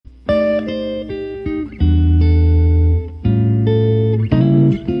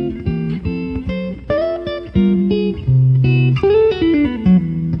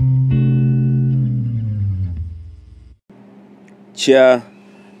Cheer,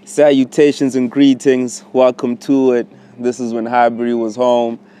 salutations and greetings. Welcome to it. This is When Highbury Was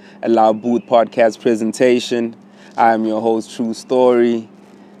Home, a Loud Booth podcast presentation. I am your host, True Story.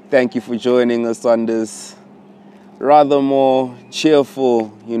 Thank you for joining us on this rather more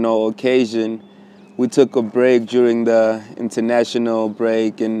cheerful, occasion. We took a break during the international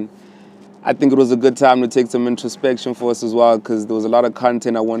break, and I think it was a good time to take some introspection for us as well, because there was a lot of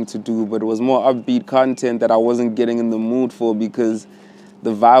content I wanted to do, but it was more upbeat content that I wasn't getting in the mood for because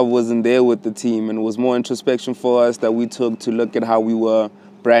the vibe wasn't there with the team. And it was more introspection for us that we took to look at how we were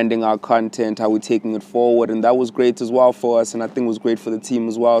branding our content, how we're taking it forward. And that was great as well for us, and I think it was great for the team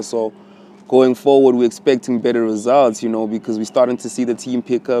as well. So going forward, we're expecting better results, because we're starting to see the team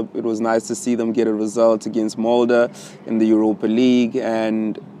pick up. It was nice to see them get a result against Molde in the Europa League,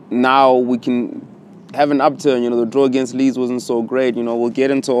 and now we can have an upturn. The draw against Leeds wasn't so great. We'll get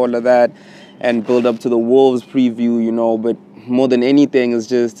into all of that and build up to the Wolves preview, but more than anything is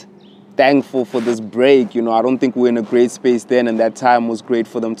just thankful for this break. I don't think we're in a great space then, and that time was great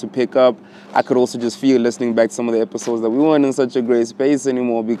for them to pick up. I could also just feel, listening back to some of the episodes, that we weren't in such a great space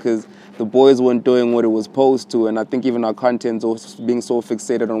anymore because the boys weren't doing what it was supposed to. And I think even our content being so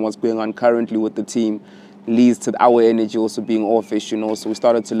fixated on what's going on currently with the team leads to our energy also being offish, So we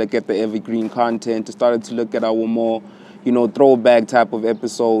started to look at the evergreen content, started to look at our more, throwback type of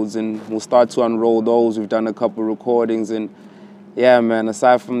episodes, and we'll start to unroll those. We've done a couple recordings, and yeah, man,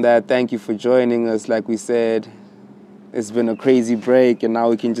 aside from that, thank you for joining us. Like we said, it's been a crazy break, and now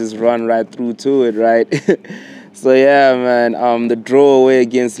we can just run right through to it, right? So yeah, man, the draw away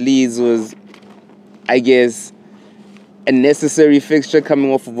against Leeds was, I guess, a necessary fixture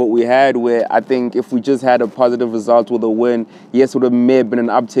coming off of what we had, where I think if we just had a positive result with a win, yes, it may have been an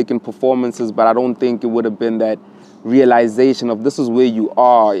uptick in performances, but I don't think it would have been that realization of this is where you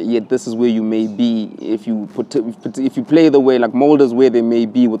are, yet this is where you may be. If you play the way like Molde's where they may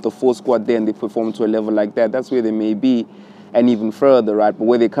be with the full squad there and they perform to a level like that, that's where they may be, and even further, right? But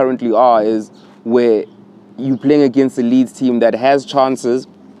where they currently are is where you're playing against a Leeds team that has chances.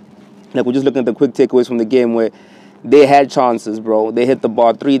 Like, we're just looking at the quick takeaways from the game where they had chances, bro. They hit the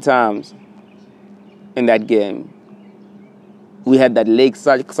bar 3 times in that game. We had that Lake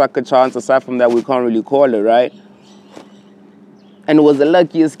Soccer chance. Aside from that, we can't really call it, right? And it was a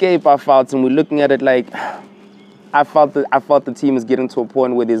lucky escape, I felt. And we're looking at it like, I felt the team is getting to a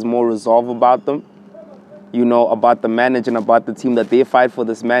point where there's more resolve about them, about the manager and about the team, that they fight for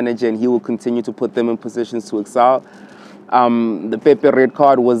this manager and he will continue to put them in positions to excel. The Pepe red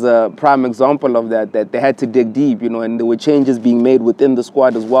card was a prime example of that they had to dig deep, and there were changes being made within the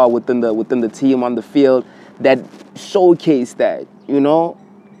squad as well, within the team on the field that showcased that,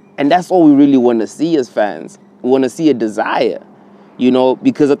 and that's all we really want to see as fans. We want to see a desire,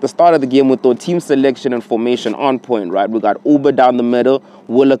 because at the start of the game with our team selection and formation on point, right? We got Uber down the middle,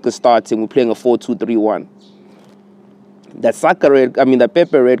 Willock is starting, we're playing a 4-2-3-1. That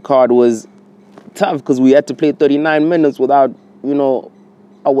Pepe red card was tough because we had to play 39 minutes without,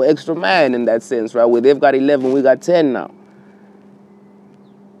 our extra man in that sense, right? Where they've got 11, we got 10 now.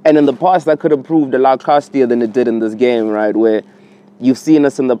 And in the past, that could have proved a lot costlier than it did in this game, right? Where you've seen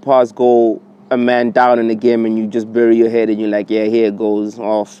us in the past go a man down in the game and you just bury your head and you're like, yeah, here it goes.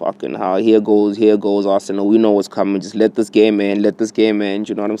 Oh, fucking hell. Here goes Arsenal. We know what's coming. Just let this game in. You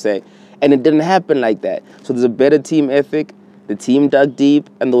know what I'm saying? And it didn't happen like that. So there's a better team ethic. The team dug deep,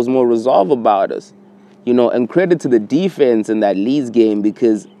 and there was more resolve about us, and credit to the defense in that Leeds game,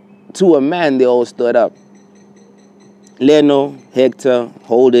 because to a man, they all stood up. Leno, Hector,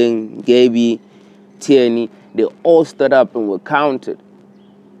 Holding, Gaby, Tierney, they all stood up and were counted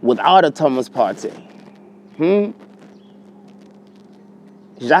without a Thomas Partey.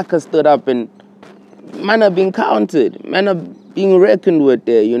 Xhaka stood up and men are being counted. Men are being reckoned with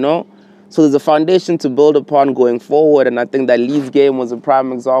there, So there's a foundation to build upon going forward, and I think that Leeds game was a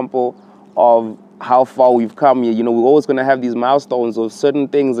prime example of how far we've come here. We're always going to have these milestones of certain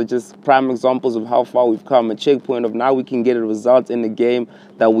things that just prime examples of how far we've come. A checkpoint of now we can get a result in the game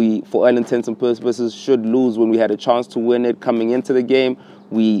that we, for all intents and purposes, should lose when we had a chance to win it coming into the game.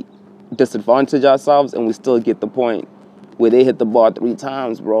 We disadvantage ourselves, and we still get the point. Where they hit the bar 3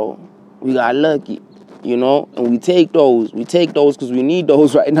 times, bro. We got lucky. And we take those. We take those because we need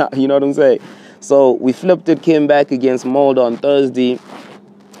those right now, you know what I'm saying? So we flipped it, came back against Molde on Thursday,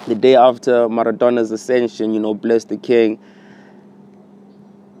 the day after Maradona's ascension, bless the king.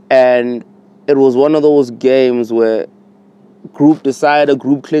 And it was one of those games where group decider,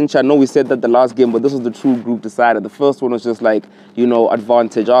 group clincher. I know we said that the last game, but this was the true group decider. The first one was just like,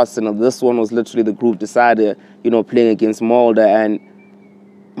 advantage Arsenal. This one was literally the group decider, playing against Molde. And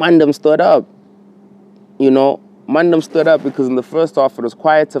Mandem stood up. Mandem stood up because in the first half it was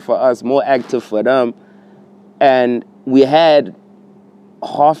quieter for us, more active for them. And we had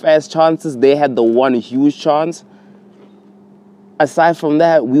half-ass chances. They had the one huge chance. Aside from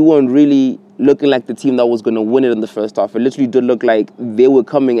that, we weren't really looking like the team that was going to win it in the first half. It literally did look like they were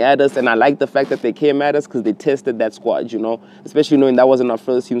coming at us, and I like the fact that they came at us because they tested that squad, you know, especially knowing that wasn't our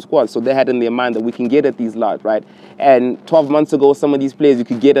first team squad. So they had in their mind that we can get at these lot, right? And 12 months ago, some of these players, you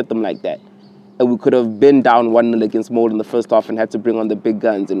could get at them like that. And we could have been down 1-0 against Molde in the first half and had to bring on the big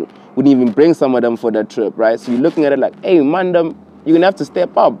guns, and we didn't even bring some of them for that trip, right? So you're looking at it like, hey, Mandem, you're going to have to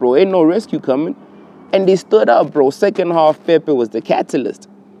step up, bro. Ain't no rescue coming. And they stood up, bro. Second half, Pepe was the catalyst.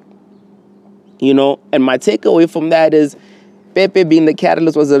 You know, and my takeaway from that is Pepe being the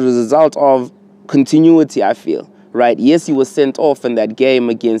catalyst was a result of continuity, I feel, right? Yes, he was sent off in that game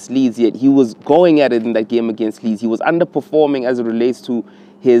against Leeds, yet he was going at it in that game against Leeds. He was underperforming as it relates to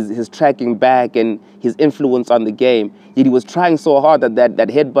his tracking back and his influence on the game. Yet he was trying so hard that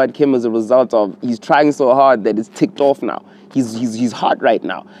headbutt came as a result of he's trying so hard that it's ticked off now. He's hot right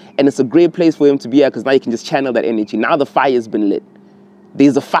now. And it's a great place for him to be at because now you can just channel that energy. Now the fire's been lit.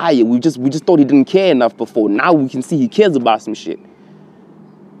 There's a fire. We just thought he didn't care enough before. Now we can see he cares about some shit.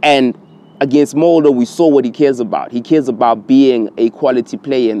 And against Molde, we saw what he cares about. He cares about being a quality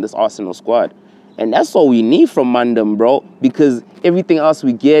player in this Arsenal squad. And that's all we need from Mandem, bro, because everything else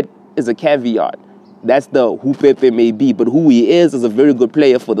we get is a caveat. That's the who Pepe may be, but who he is a very good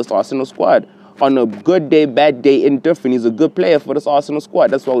player for this Arsenal squad. On a good day, bad day, indifferent, he's a good player for this Arsenal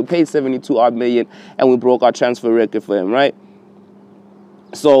squad. That's why we paid 72 million and we broke our transfer record for him, right?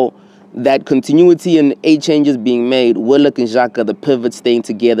 So that continuity and 8 changes being made, Willock and Xhaka, the pivot staying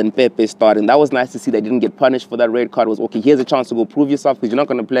together and Pepe starting. That was nice to see they didn't get punished for that red card. It was, okay, here's a chance to go prove yourself because you're not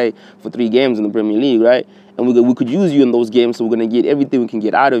going to play for 3 games in the Premier League, right? And we could use you in those games, so we're going to get everything we can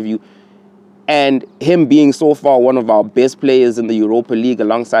get out of you. And him being so far one of our best players in the Europa League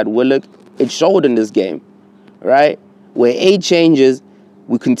alongside Willock, it showed in this game, right? Where 8 changes,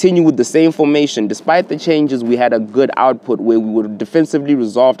 we continue with the same formation. Despite the changes, we had a good output where we were defensively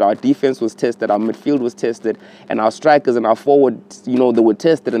resolved. Our defense was tested, our midfield was tested, and our strikers and our forwards, you know, they were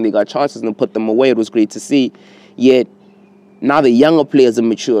tested and they got chances and put them away. It was great to see. Yet, now the younger players are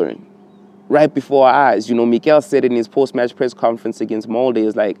maturing right before our eyes. You know, Mikel said in his post-match press conference against Molde,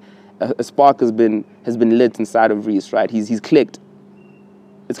 is like a spark has been lit inside of Reece, right? He's clicked.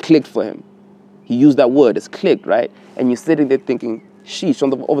 It's clicked for him. He used that word, it's clicked, right? And you're sitting there thinking, sheesh,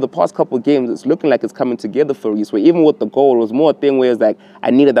 over the past couple of games, it's looking like it's coming together for Reece. Where even with the goal, it was more a thing where it's like,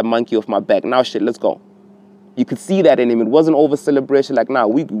 I needed that monkey off my back. Now, shit, let's go. You could see that in him. It wasn't over celebration like, nah,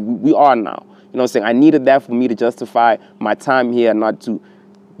 we are now. You know what I'm saying? I needed that for me to justify my time here, not to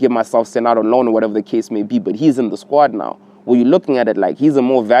get myself sent out alone or whatever the case may be. But he's in the squad now. Well, you're looking at it like he's a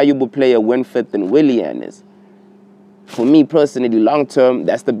more valuable player when fit than Willian is. For me personally, long term,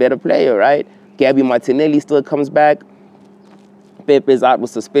 that's the better player, right? Gabby Martinelli still comes back. Pepe's out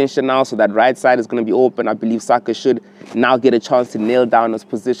with suspension now, so that right side is going to be open. I believe Saka should now get a chance to nail down his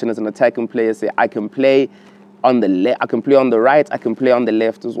position as an attacking player. Say, I can play on the left, I can play on the right, I can play on the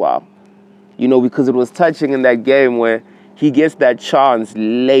left as well. You know, because it was touching in that game where he gets that chance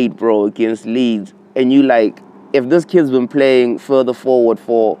late, bro, against Leeds. And you like, if this kid's been playing further forward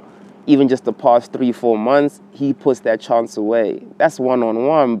for even just the past 3-4 months, he puts that chance away. That's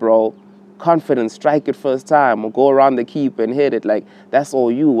one-on-one, bro. Confidence, strike it first time, or go around the keeper and hit it. Like, that's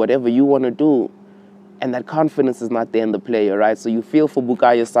all you, whatever you want to do. And that confidence is not there in the player, right? So you feel for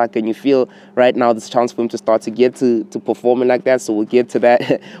Bukayo Saka, and you feel right now this chance for him to start to get to performing like that. So we'll get to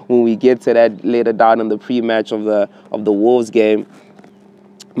that when we get to that later down in the pre-match of the Wolves game.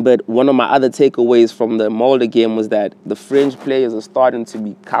 But one of my other takeaways from the Molde game was that the fringe players are starting to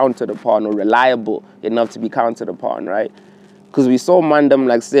be counted upon, or reliable enough to be counted upon, right? Because we saw Mandem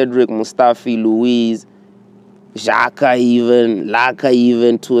like Cedric, Mustafi, Luiz, Xhaka even, Laka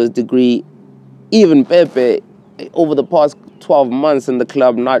even to a degree, even Pepe, over the past 12 months in the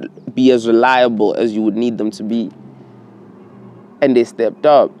club, not be as reliable as you would need them to be. And they stepped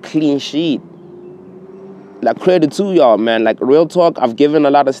up. Clean sheet. Like, credit to y'all, man. Like, real talk, I've given a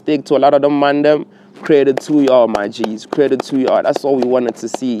lot of stick to a lot of them Mandem. Credit to y'all, my G's. Credit to y'all. That's all we wanted to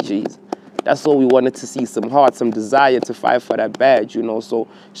see, G's. That's all we wanted to see, some heart, some desire to fight for that badge, you know. So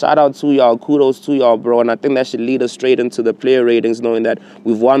shout out to y'all, kudos to y'all, bro. And I think that should lead us straight into the player ratings, knowing that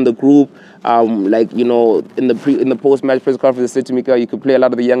we've won the group. Like, you know, in the post-match press conference, they said to me, you could play a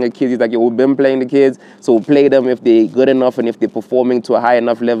lot of the younger kids. He's like, yo, we've been playing the kids, so we'll play them if they're good enough and if they're performing to a high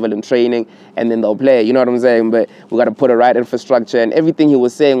enough level in training, and then they'll play. You know what I'm saying? But we got to put a right infrastructure. And everything he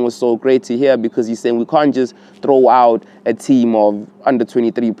was saying was so great to hear, because he's saying we can't just throw out a team of under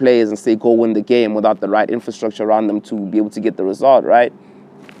 23 players and say, go go win the game without the right infrastructure around them to be able to get the result, right?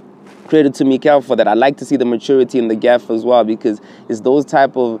 Credit to Mikel for that. I like to see the maturity in the gaff as well, because it's those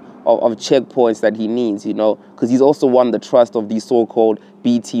type of checkpoints that he needs, you know, because he's also won the trust of these so-called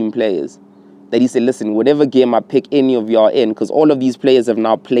B-team players. That he said, listen, whatever game I pick any of y'all in, because all of these players have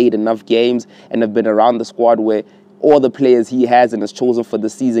now played enough games and have been around the squad where all the players he has and has chosen for the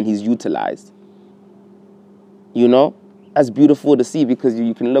season he's utilized. You know, that's beautiful to see, because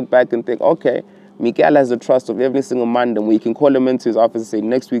you can look back and think, okay, Mikel has the trust of every single Mandem, where you can call him into his office and say,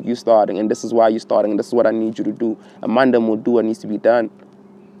 next week you're starting, and this is why you're starting, and this is what I need you to do. A Mandem will do what needs to be done.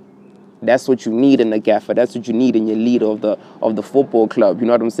 That's what you need in a gaffer. That's what you need in your leader of the football club. You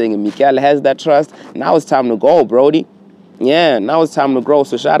know what I'm saying? And Mikel has that trust. Now it's time to go, Brody. Yeah, now it's time to grow.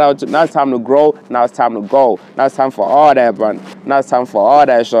 So shout out to, now it's time to grow. Now it's time to go. Now it's time for all that, bro. Now it's time for all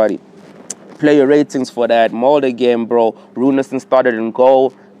that, shorty. Player ratings for that Molde game, bro. Runarsson started in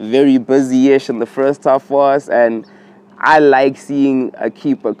goal. Very busy-ish in the first half for us. And I like seeing a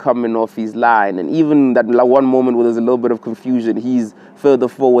keeper coming off his line. And even that one moment where there's a little bit of confusion, he's further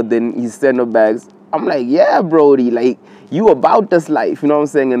forward than his centre-backs. I'm like, yeah, Brody, like, you about this life, you know what I'm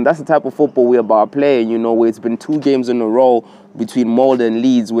saying? And that's the type of football we're about playing, you know, where it's been 2 games in a row between Molde and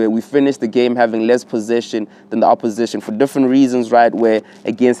Leeds, where we finished the game having less possession than the opposition for different reasons, right? Where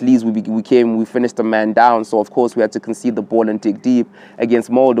against Leeds we finished a man down, so of course we had to concede the ball and dig deep. Against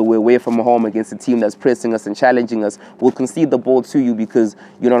Molde, we're away from home against a team that's pressing us and challenging us. We'll concede the ball to you because,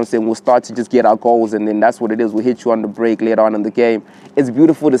 you know what I'm saying, we'll start to just get our goals, and then that's what it is. We'll hit you on the break later on in the game. It's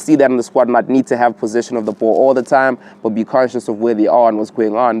beautiful to see that in the squad, not need to have possession of the ball all the time, but be conscious of where they are and what's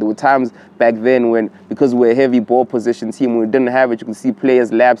going on. There were times back then when, because we're a heavy ball position team, we didn't have it, you can see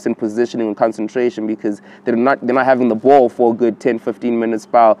players lapse in positioning and concentration because they're not having the ball for a good 10-15 minute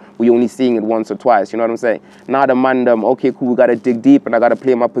spell. We're only seeing it once or twice, you know what I'm saying? Now the man, okay, cool, we got to dig deep and I got to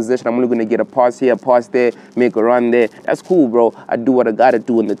play my position. I'm only going to get a pass here, a pass there, make a run there. That's cool, bro. I do what I got to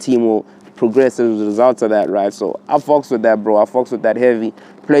do, and the team will progress as a result of that, right? So I fucks with that, bro. I fucks with that heavy.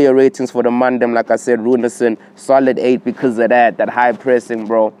 Player ratings for the Mandem, like I said, Runarsson, solid 8 because of that high pressing,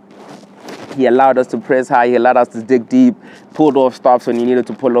 bro. He allowed us to press high, he allowed us to dig deep, pulled off stops when he needed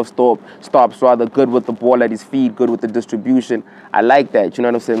to pull off stops, rather good with the ball at his feet, good with the distribution. I like that, you know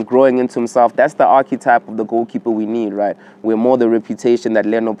what I'm saying? Growing into himself, that's the archetype of the goalkeeper we need, right? We're more the reputation that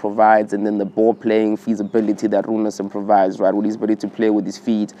Leno provides, and then the ball-playing feasibility that Runarsson provides, right? With his ability to play with his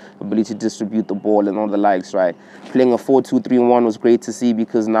feet, ability to distribute the ball and all the likes, right? Playing a 4-2-3-1 was great to see,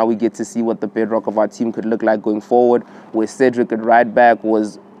 because now we get to see what the bedrock of our team could look like going forward, where Cedric at right back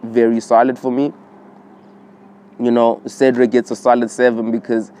was very solid for me. You know, Cedric gets a solid 7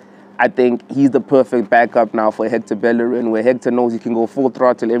 because I think he's the perfect backup now for Hector Bellerin, where Hector knows he can go full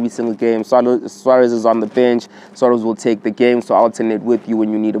throttle every single game. Suarez is on the bench. Suarez will take the game, so alternate with you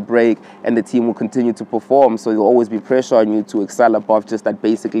when you need a break, and the team will continue to perform. So there'll always be pressure on you to excel above just that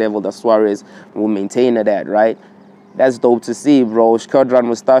basic level that Suarez will maintain it at, right? That's dope to see, bro. Shkodran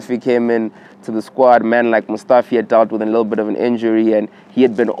Mustafi came in to the squad. Man like Mustafi had dealt with a little bit of an injury, and he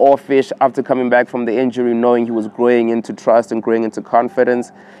had been offish after coming back from the injury, knowing he was growing into trust and growing into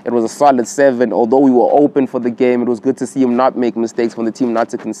confidence. It was a solid 7. Although we were open for the game, it was good to see him not make mistakes, for the team not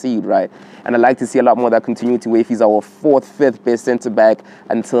to concede, right? And I like to see a lot more of that continuity, where if he's our 4th, 5th best centre-back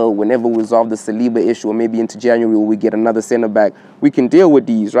until whenever we resolve the Saliba issue, or maybe into January where we get another centre-back, we can deal with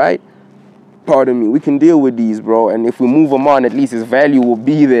these, right? Pardon me, we can deal with these, bro. And if we move him on, at least his value will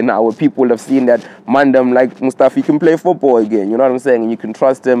be there now, where people have seen that Mandem like Mustafi can play football again. You know what I'm saying? And you can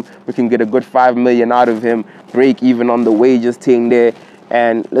trust him. We can get a good 5 million out of him, break even on the wages thing there.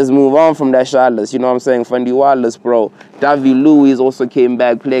 And let's move on from that, Charles. You know what I'm saying? Fundy Wallace, bro. David Luiz also came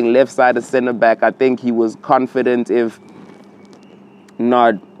back playing left side of centre back. I think he was confident, if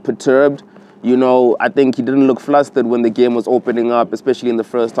not perturbed. You know, I think he didn't look flustered when the game was opening up, especially in the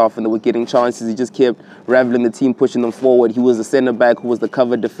first half, and they were getting chances. He just kept raveling the team, pushing them forward. He was the centre-back who was the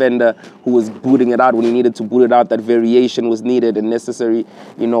cover defender, who was booting it out when he needed to boot it out. That variation was needed and necessary,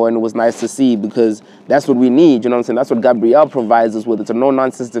 you know, and it was nice to see, because that's what we need, you know what I'm saying? That's what Gabriel provides us with. It's a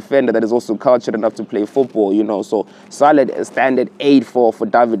no-nonsense defender that is also cultured enough to play football, you know. So solid standard 8 for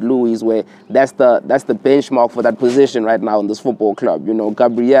David Luiz, where that's the benchmark for that position right now in this football club. You know,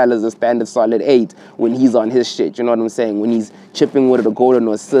 Gabriel is a standard solid 8 when he's on his shit, you know what I'm saying? When he's chipping with a goal and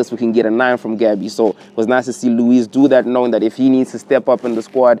an assist, we can get a 9 from Gabby. So it was nice to see Luiz do that, knowing that if he needs to step up in the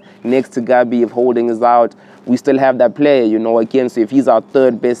squad next to Gabby, if Holding is out, we still have that player, you know, again. So if he's our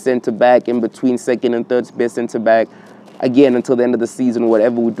 3rd best centre-back, in between 2nd and 3rd best centre-back, again, until the end of the season,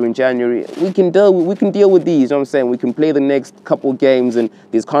 whatever we do in January, we can deal with these, you know what I'm saying? We can play the next couple games, and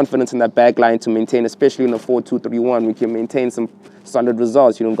there's confidence in that back line to maintain, especially in the 4-2-3-1. We can maintain some solid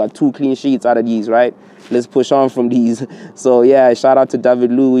results. You know, we've got 2 clean sheets out of these, right? Let's push on from these. So, yeah, shout out to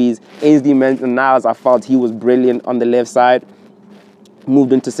David Luiz. Ainsley Maitland-Niles, I felt he was brilliant on the left side.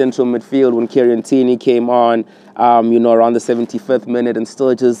 Moved into central midfield when Kieran Tierney came on, you know, around the 75th minute, and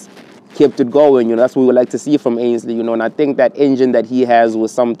still just kept it going. You know, that's what we would like to see from Ainsley, you know, and I think that engine that he has was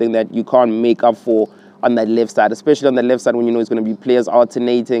something that you can't make up for on that left side, especially on the left side when you know it's going to be players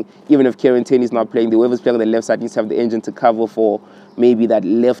alternating. Even if Kieran Tierney's not playing, whoever's playing on the left side needs to have the engine to cover for maybe that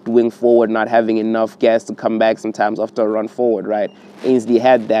left wing forward not having enough gas to come back sometimes after a run forward, right? Ainsley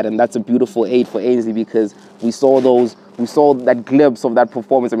had that, and that's a beautiful aid for Ainsley because we saw that glimpse of that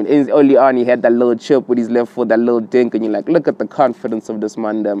performance. I mean, early on, he had that little chip with his left foot, that little dink, and you're like, look at the confidence of this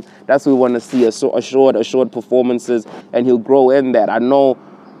man. That's what we want to see, assured performances, and he'll grow in that. I know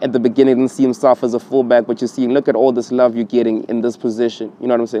at the beginning, didn't see himself as a fullback, but you're seeing, look at all this love you're getting in this position. You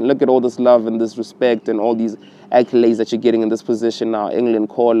know what I'm saying? Look at all this love and this respect and all these accolades that you're getting in this position now. England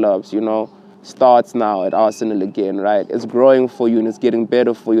call-ups, you know, starts now at Arsenal again, right? It's growing for you and it's getting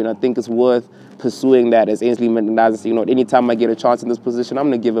better for you, and I think it's worth pursuing that. As Ainsley Maitland-Niles, you know, anytime I get a chance in this position, I'm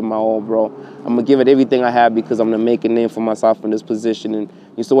going to give it my all, bro. I'm going to give it everything I have because I'm going to make a name for myself in this position. And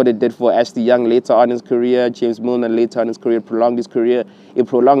you saw what it did for Ashley Young later on in his career, James Milner later on in his career, prolonged his career. It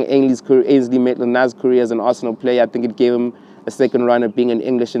prolonged Ainsley Maitland-Niles' career as an Arsenal player. I think it gave him a second run at being an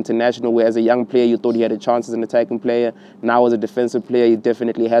English international, where as a young player, you thought he had a chance as an attacking player. Now as a defensive player, he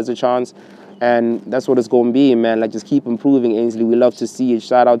definitely has a chance. And that's what it's going to be, man. Like, just keep improving, Ainsley. We love to see it.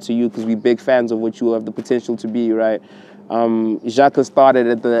 Shout out to you because we're big fans of what you have the potential to be, right? Xhaka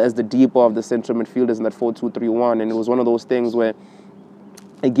started as the deeper of the central midfielders in that 4-2-3-1. And it was one of those things where,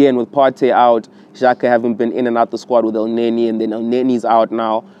 again, with Partey out, Xhaka having been in and out the squad with Elneny, and then Elneny's out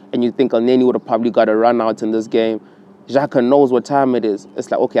now. And you think Elneny would have probably got a run out in this game. Xhaka knows what time it is. It's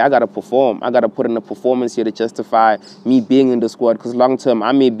like, okay, I got to perform. I got to put in a performance here to justify me being in the squad, because long term,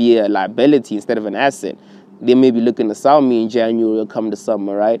 I may be a liability instead of an asset. They may be looking to sell me in January or come the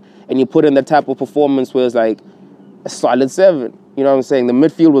summer, right? And you put in that type of performance where it's like a solid 7. You know what I'm saying? The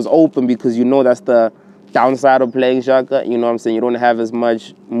midfield was open because you know that's the downside of playing Xhaka. You know what I'm saying? You don't have as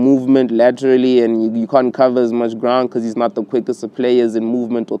much movement laterally, and you can't cover as much ground because he's not the quickest of players in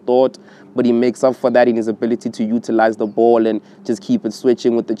movement or thought. But he makes up for that in his ability to utilize the ball and just keep it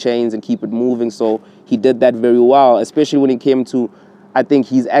switching with the chains and keep it moving. So he did that very well, especially when it came to, I think,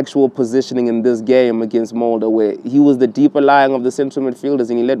 his actual positioning in this game against Molde, where he was the deeper lying of the central midfielders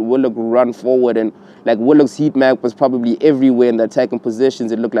and he let Willock run forward. And like, Willock's heat map was probably everywhere in the attacking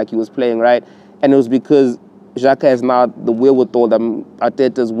positions. It looked like he was playing, right? And it was because Xhaka has now the wherewithal that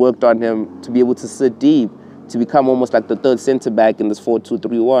Arteta's worked on him to be able to sit deep, to become almost like the third centre-back in this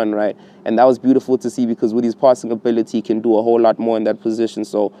 4-2-3-1, right? And that was beautiful to see because with his passing ability, he can do a whole lot more in that position.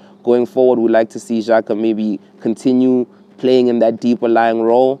 So going forward, we'd like to see Xhaka maybe continue playing in that deeper lying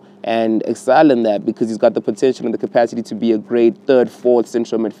role and excel in that, because he's got the potential and the capacity to be a great third, fourth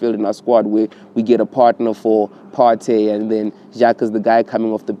central midfielder in our squad, where we get a partner for Partey and then Xhaka's the guy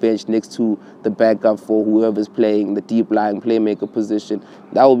coming off the bench next to the backup for whoever's playing the deep lying playmaker position.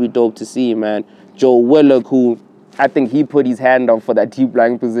 That would be dope to see, man. Joe Willock, who I think he put his hand up for that deep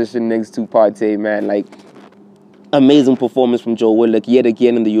lying position next to Partey, man. Like, amazing performance from Joe Willock yet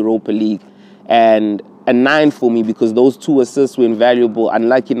again in the Europa League. And a 9 for me because those 2 assists were invaluable.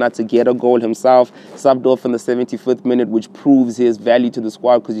 Unlucky not to get a goal himself. Subbed off in the 75th minute, which proves his value to the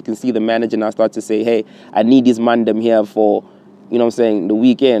squad, because you can see the manager now start to say, hey, I need this Mandem here for, you know what I'm saying, the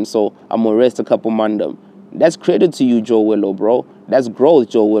weekend, so I'm going to rest a couple Mandem. That's credit to you, Joe Willock, bro. That's growth,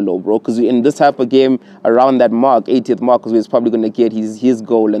 Joe Willock, bro. Because in this type of game, around that mark, 80th mark, because he was probably going to get his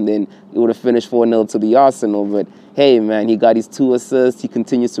goal, and then he would have finished 4-0 to the Arsenal. But hey, man, he got his 2 assists. He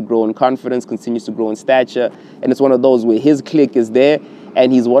continues to grow in confidence, continues to grow in stature. And it's one of those where his click is there,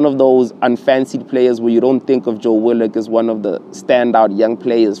 and he's one of those unfancied players where you don't think of Joe Willock as one of the standout young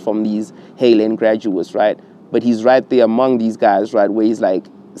players from these Hale End graduates, right? But he's right there among these guys, right, where he's like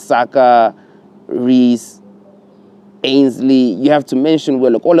Saka, Reece, Ainsley. You have to mention,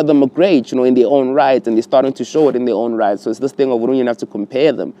 well, look, all of them are great, you know, in their own right, and they're starting to show it in their own right. So it's this thing of we don't even have to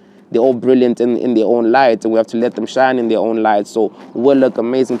compare them. They're all brilliant in their own light, and we have to let them shine in their own light. So Willock,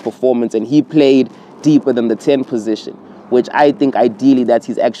 amazing performance, and he played deeper than the 10 position, which I think ideally that's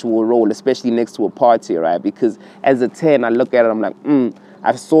his actual role, especially next to a Partey, right? Because as a 10, I look at it, I'm like,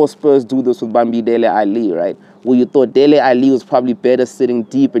 I saw Spurs do this with Bambi Dele Ali, right? Where you thought Dele Ali was probably better sitting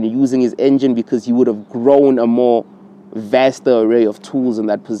deep and using his engine because he would have grown a more vaster array of tools in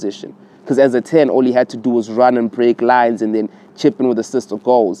that position. Because as a 10, all he had to do was run and break lines and then chip in with assist or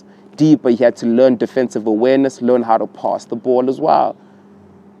goals. Deeper, he had to learn defensive awareness, learn how to pass the ball as well.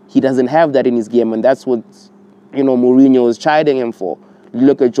 He doesn't have that in his game, and that's what, Mourinho is chiding him for. You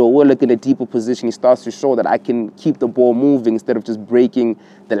look at Joe Willock in a deeper position, he starts to show that I can keep the ball moving instead of just breaking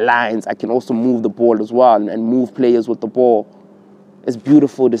the lines. I can also move the ball as well and move players with the ball. It's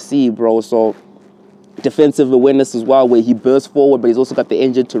beautiful to see, bro. So defensive awareness as well, where he bursts forward, but he's also got the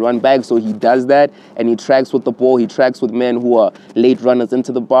engine to run back, so he does that, and he tracks with the ball. He tracks with men who are late runners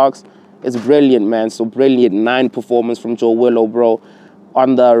into the box. It's brilliant, man. So brilliant. 9 performance from Joe Willock, bro.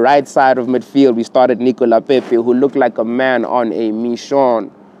 On the right side of midfield, we started Nicola Pepe, who looked like a man on a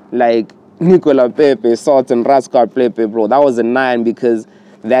mission. Like Nicola Pepe, Salt and Rascal Pepe, bro. That was a 9 because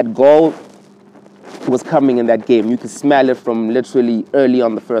that goal was coming in that game. You could smell it from literally early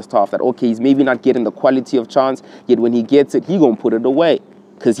on the first half that, okay, he's maybe not getting the quality of chance, yet when he gets it, he's going to put it away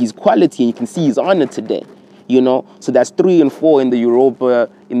because he's quality and you can see he's on it today, So that's 3 and 4 in the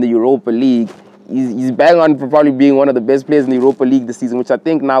Europa League. He's bang on for probably being one of the best players in the Europa League this season, which I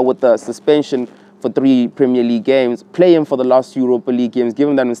think now with the suspension for 3 Premier League games, play him for the last 2 Europa League games, give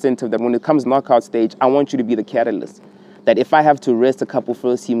him that incentive that when it comes knockout stage, I want you to be the catalyst. That if I have to rest a couple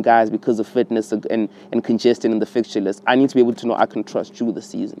first-team guys because of fitness and congestion in the fixture list, I need to be able to know I can trust you this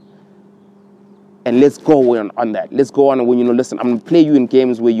season. And let's go on that. Let's go on when, listen, I'm going to play you in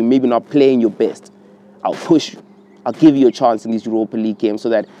games where you're maybe not playing your best. I'll push you. I'll give you a chance in these Europa League games so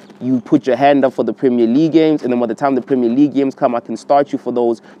that you put your hand up for the Premier League games, and then by the time the Premier League games come, I can start you for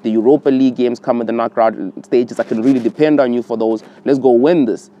those. The Europa League games come in the knockout stages. I can really depend on you for those. Let's go win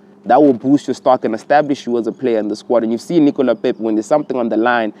this. That will boost your stock and establish you as a player in the squad. And you've seen Nicola Pepe, when there's something on the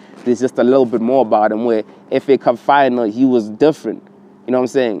line, there's just a little bit more about him, where FA Cup final, he was different. You know what I'm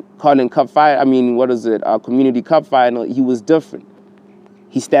saying? Community Cup final, he was different.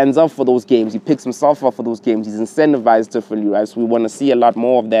 He stands up for those games. He picks himself up for those games. He's incentivized differently, right? So we want to see a lot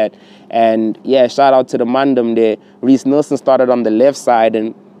more of that. And yeah, shout out to the Mandem there. Reiss Nelson started on the left side.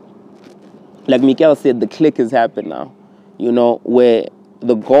 And like Mikel said, the click has happened now, where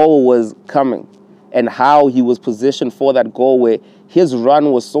the goal was coming and how he was positioned for that goal, where his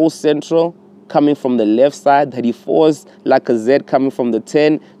run was so central coming from the left side that he forced Lacazette coming from the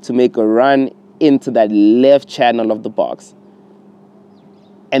 10 to make a run into that left channel of the box.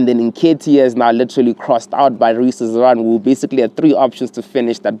 And then Nketiah is now literally crossed out by Reiss's run. We basically had 3 options to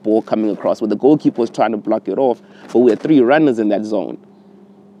finish that ball coming across, where the goalkeeper was trying to block it off, but we had 3 runners in that zone.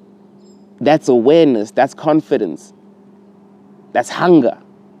 That's awareness. That's confidence. That's hunger.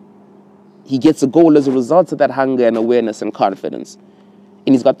 He gets a goal as a result of that hunger and awareness and confidence.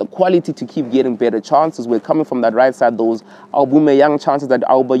 And he's got the quality to keep getting better chances. We're coming from that right side, those Aubameyang chances that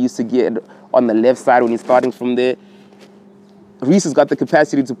Auba used to get on the left side when he's starting from there. Reiss has got the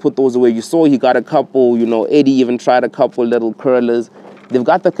capacity to put those away. You saw he got a couple, Eddie even tried a couple little curlers. They've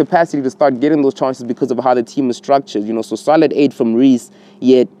got the capacity to start getting those chances because of how the team is structured. So solid 8 from Reiss,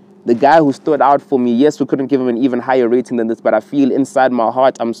 yet the guy who stood out for me, yes, we couldn't give him an even higher rating than this, but I feel inside my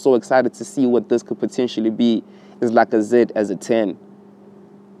heart, I'm so excited to see what this could potentially be, is Lacazette as a 10.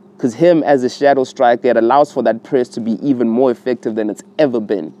 Because him as a shadow striker, it allows for that press to be even more effective than it's ever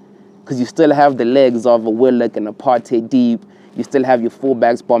been. Because you still have the legs of a Willock and a Partey deep. You still have your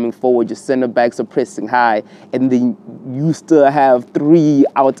fullbacks bombing forward, your centre-backs are pressing high, and then you still have 3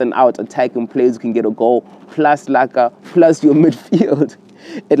 out-and-out attacking players who can get a goal, plus Laka, plus your midfield.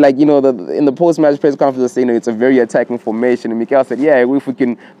 It in the post-match press conference, saying it's a very attacking formation, and Mikel said, yeah, if we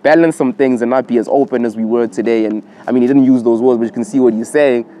can balance some things and not be as open as we were today, and I mean, he didn't use those words, but you can see what he's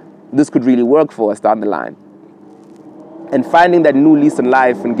saying, this could really work for us down the line. And finding that new lease in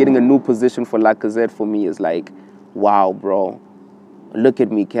life and getting a new position for Lacazette for me is like, wow, bro. Look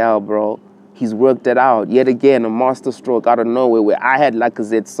at Mikel, bro. He's worked it out. Yet again, a master stroke out of nowhere where I had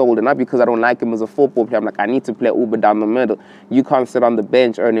Lacazette sold. And not because I don't like him as a football player. I'm like, I need to play Uber down the middle. You can't sit on the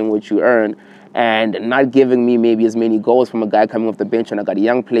bench earning what you earn and not giving me maybe as many goals from a guy coming off the bench. And I got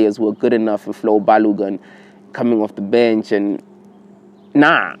young players who are good enough and Flo Balogun coming off the bench. And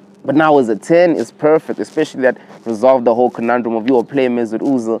nah. But now as a 10, it's perfect. Especially that resolved the whole conundrum of you playing Mesut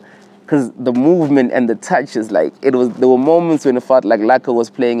Ozil. Because the movement and the touches, there were moments when it felt like Laka was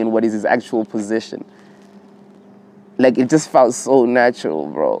playing in what is his actual position. It just felt so natural,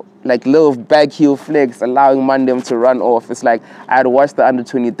 bro. Little back heel flicks, allowing Mandem to run off. It's like I had watched the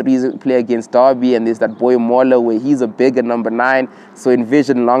under-23s play against Derby, and there's that boy Mola where he's a bigger number 9. So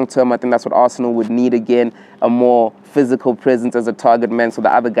envision long-term, I think that's what Arsenal would need again, a more physical presence as a target man so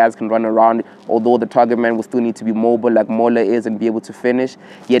the other guys can run around, although the target man will still need to be mobile like Mola is and be able to finish.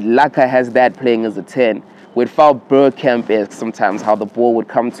 Yet Laka has that playing as a 10. where it felt Bergkamp-esque sometimes, how the ball would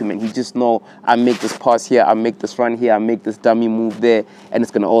come to him and he just know, I make this pass here, I make this run here, I make this dummy move there, and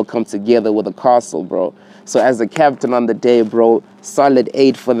it's going to all come together with a castle, bro. So as a captain on the day, bro, solid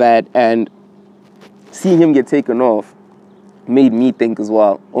 8 for that, and seeing him get taken off made me think as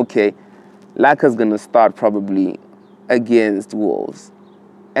well, okay, Laka's going to start probably against Wolves.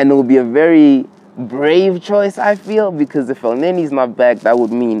 And it will be a very brave choice, I feel, because if Elneny's not back, that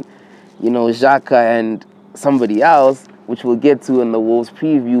would mean, you know, Xhaka and somebody else, which we'll get to in the Wolves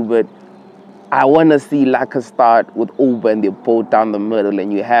preview, but I want to see Laka start with Oba and they're both down the middle,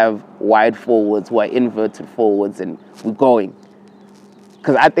 and you have wide forwards who are inverted forwards, and we're going.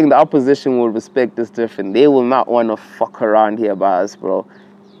 Because I think the opposition will respect this different. They will not want to fuck around here by us, bro.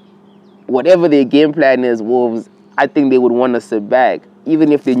 Whatever their game plan is, Wolves, I think they would want to sit back.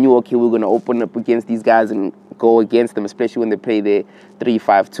 Even if they knew, okay, we're going to open up against these guys and go against them, especially when they play their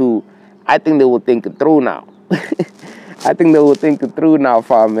 3-5-2, I think they will think it through now. I think they will think it through now,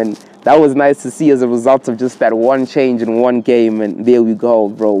 fam. And that was nice to see as a result of just that one change in one game. And there we go,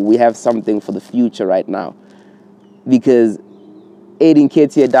 bro. We have something for the future right now. Because Eddie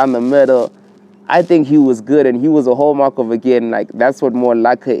Nketiah down the middle, I think he was good, and he was a hallmark of, again, like, that's what more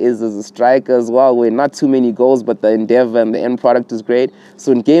Laka is as a striker as well, where not too many goals, but the endeavor and the end product is great.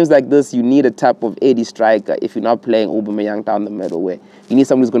 So in games like this, you need a type of Eddie striker if you're not playing Aubameyang down the middle, where you need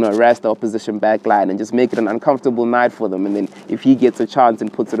someone who's going to arrest the opposition back line and just make it an uncomfortable night for them. And then if he gets a chance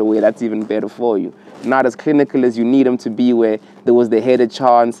and puts it away, that's even better for you. Not as clinical as you need him to be, where there was the headed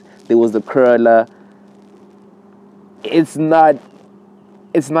chance, there was the curler. It's not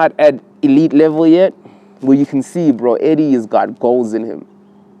at elite level yet, where you can see, bro, Eddie has got goals in him.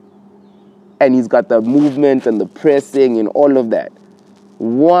 And he's got the movement and the pressing and all of that.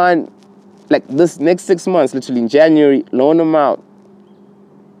 Like this next 6 months, literally in January, loan him out.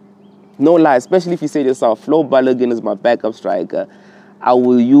 No lie, especially if you say to yourself, Flo Balogun is my backup striker. I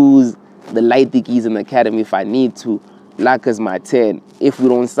will use the light dickies in the academy if I need to. Laka's my 10. If we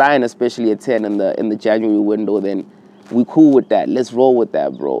don't sign, especially a 10 in the January window, then we cool with that. Let's roll with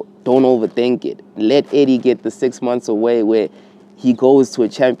that, bro. Don't overthink it. Let Eddie get the 6 months away where he goes to a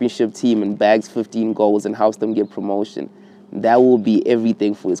championship team and bags 15 goals and helps them get promotion. That will be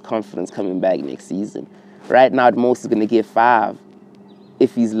everything for his confidence coming back next season. Right now, at most, he's going to get 5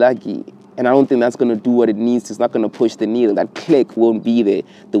 if he's lucky. And I don't think that's going to do what it needs to. It's not going to push the needle. That click won't be there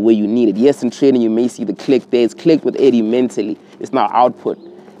the way you need it. Yes, in training, you may see the click there. It's clicked with Eddie mentally. It's not output.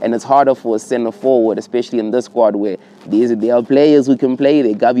 And it's harder for a center forward, especially in this squad where there are players who can play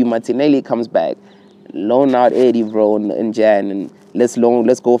there. Gabi Martinelli comes back. Loan out Eddie, bro, in Jan, and let's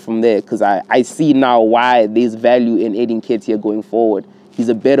go from there. Because I see now why there's value in Eddie Nketiah going forward. He's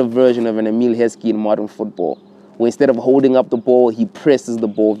a better version of an Emile Heskey in modern football, where instead of holding up the ball, he presses the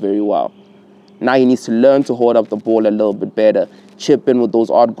ball very well. Now he needs to learn to hold up the ball a little bit better. Chip in with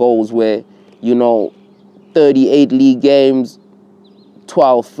those odd goals where, 38 league games,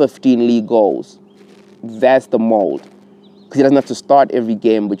 12, 15 league goals. That's the mold. Because he doesn't have to start every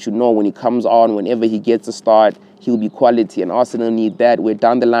game, but when he comes on, whenever he gets a start, he'll be quality. And Arsenal need that, where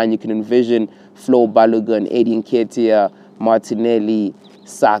down the line you can envision Flo Balogun, Eddie Nketiah, Martinelli,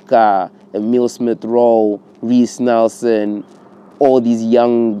 Saka, Emile Smith-Rowe, Reece Nelson, all these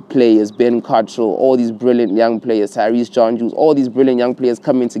young players, Ben Cottrell, all these brilliant young players, Tyrese John-Jules, all these brilliant young players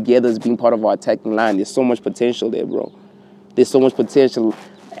coming together as being part of our attacking line. There's so much potential there, bro. There's so much potential.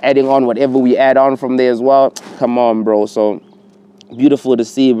 Adding on whatever we add on from there as well. Come on, bro. So beautiful to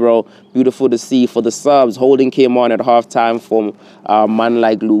see, bro. Beautiful to see. For the subs, Holding came on at halftime for a man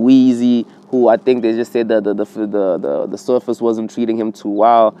like Luizy, who I think they just said that the surface wasn't treating him too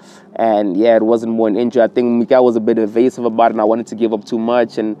well. And yeah, it wasn't more an injury. I think Mikael was a bit evasive about it, and I wanted to give up too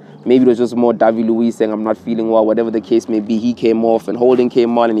much. And maybe it was just more David Luiz saying, I'm not feeling well, whatever the case may be. He came off, and Holding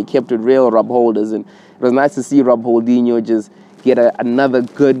came on, and he kept it real, Rob Holders. And it was nice to see Rob Holdinho just get another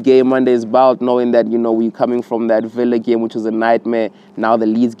good game under his belt, knowing that, we're coming from that Villa game, which was a nightmare. Now the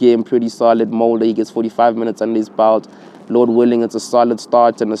Leeds game, pretty solid. Mulder, he gets 45 minutes under his belt. Lord willing, it's a solid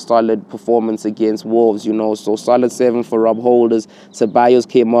start and a solid performance against Wolves, So solid 7 for Rob Holders. Ceballos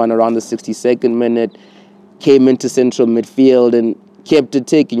came on around the 62nd minute, came into central midfield and kept it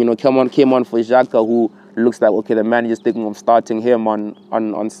ticking. Came on for Xhaka, who looks like, okay, the manager's thinking of starting him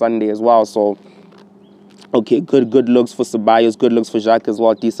on Sunday as well. So, okay, good looks for Ceballos, good looks for Xhaka as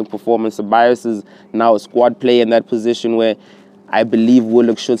well, decent performance. Ceballos is now a squad player in that position where I believe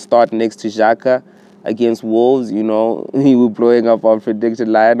Willock should start next to Xhaka against Wolves. We were blowing up our predicted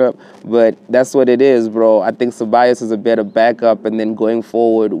lineup, but that's what it is, bro. I think Ceballos is a better backup, and then going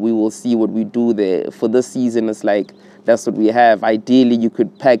forward, we will see what we do there. For this season, it's like that's what we have. Ideally, you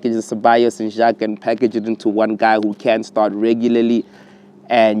could package the Ceballos and Xhaka and package it into one guy who can start regularly,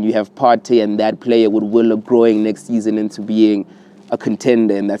 and you have Partey, and that player would will up growing next season into being a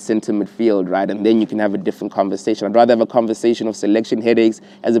contender in that centre midfield, right? And then you can have a different conversation. I'd rather have a conversation of selection headaches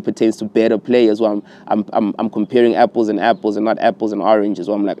as it pertains to better players, where I'm comparing apples and apples and not apples and oranges,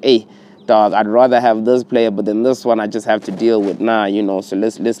 where I'm like, hey, dog, I'd rather have this player, but then this one I just have to deal with. Nah, so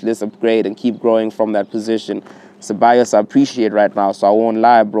let's upgrade and keep growing from that position. Ceballos I appreciate right now, so I won't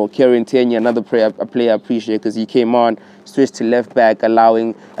lie, bro. Kieran Tierney, another player I appreciate, because he came on, switched to left back,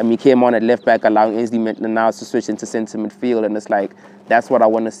 he came on at left back, allowing Ainsley Maitland-Niles to switch into centre midfield, and it's like, that's what I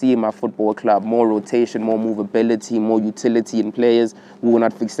want to see in my football club. More rotation, more movability, more utility in players who are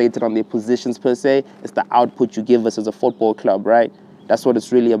not fixated on their positions per se. It's the output you give us as a football club, right? That's what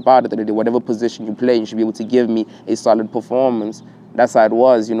it's really about. Whatever position you play, you should be able to give me a solid performance. That's how it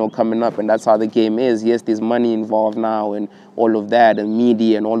was, coming up, and that's how the game is. Yes, there's money involved now and all of that, and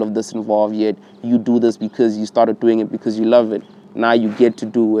media and all of this involved, yet you do this because you started doing it because you love it. Now you get to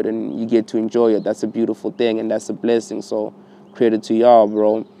do it and you get to enjoy it. That's a beautiful thing, and that's a blessing. So credit to y'all,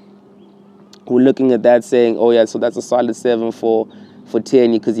 bro. We're looking at that saying, oh yeah, so that's a solid 7 for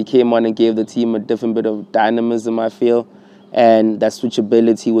Tierney, because he came on and gave the team a different bit of dynamism, I feel. And that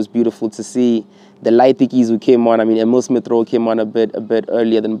switchability was beautiful to see. The light thickies who came on, Emil Smith-Rowe came on a bit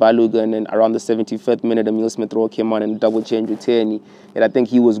earlier than Balogun, and then around the 75th minute, Emil Smith-Rowe came on and double changed with Tierney. And I think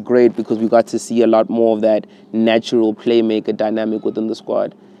he was great because we got to see a lot more of that natural playmaker dynamic within the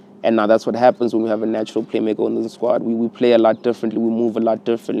squad. And now that's what happens when we have a natural playmaker in the squad. We play a lot differently, we move a lot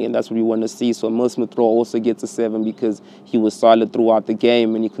differently, and that's what we want to see. So Emil Smith-Rowe also gets a 7 because he was solid throughout the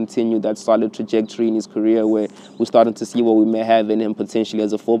game, and he continued that solid trajectory in his career where we're starting to see what we may have in him potentially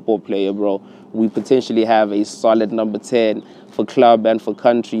as a football player, bro. We potentially have a solid number 10 for club and for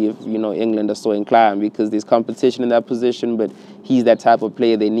country if, England are so inclined, because there's competition in that position, but he's that type of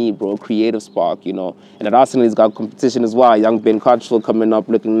player they need, bro, creative spark, And at Arsenal, he's got competition as well. Young Ben Cottrell coming up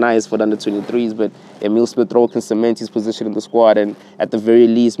looking nice for the under-23s, but Emil Smith-Rowe can cement his position in the squad and at the very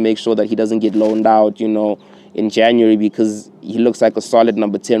least make sure that he doesn't get loaned out, in January, because he looks like a solid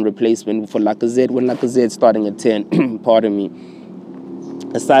number 10 replacement for Lacazette when Lacazette's starting at 10, pardon me.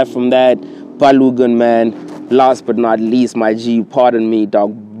 Aside from that, Balogun, man, last but not least, my G, pardon me,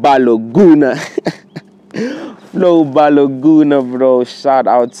 dog, Baloguna. Flo Baloguna, bro, shout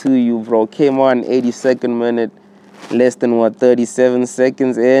out to you, bro. Came on 82nd minute, less than 37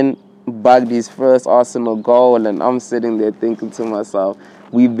 seconds in, bagged his first Arsenal goal, and I'm sitting there thinking to myself,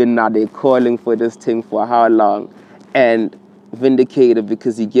 we've been out there calling for this thing for how long? And vindicated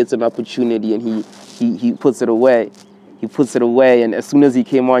because he gets an opportunity and he puts it away. He puts it away, and as soon as he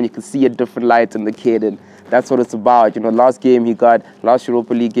came on, you could see a different light in the kid, and that's what it's about. Last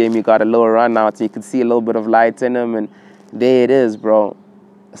Europa League game, he got a little run out, and you could see a little bit of light in him, and there it is, bro.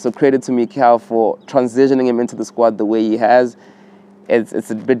 So credit to Mikel for transitioning him into the squad the way he has. It's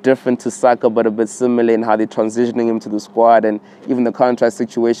a bit different to Saka, but a bit similar in how they're transitioning him to the squad, and even the contract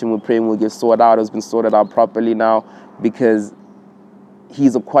situation with Prem will get sorted out. Has been sorted out properly now because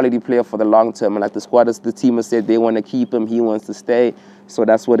he's a quality player for the long term, and like the team has said, they want to keep him, he wants to stay. So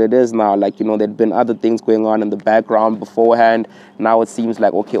that's what it is now. There'd been other things going on in the background beforehand. Now it seems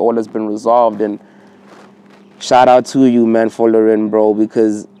like, okay, all has been resolved, and shout out to you, man, for Lauren, bro,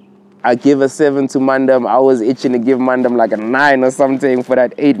 because I give a 7 to Mandem. I was itching to give Mandem like a 9 or something for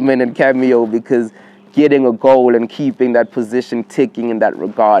that 8-minute cameo, because getting a goal and keeping that position ticking in that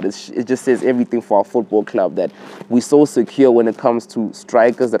regard, it just says everything for our football club, that we're so secure when it comes to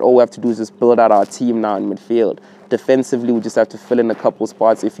strikers that all we have to do is just build out our team now in midfield. Defensively, we just have to fill in a couple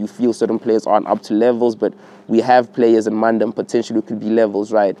spots if you feel certain players aren't up to levels, but we have players in Mandem potentially who could be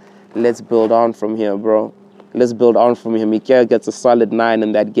levels, right? Let's build on from here, bro. Let's build on from here. Mikel gets a solid 9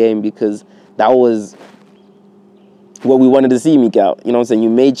 in that game because that was what we wanted to see, Mikel. You know what I'm saying? You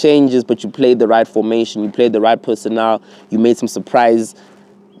made changes, but you played the right formation. You played the right personnel. You made some surprise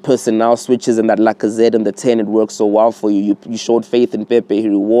personnel switches, and that Lacazette and the 10, it worked so well for you. You showed faith in Pepe. He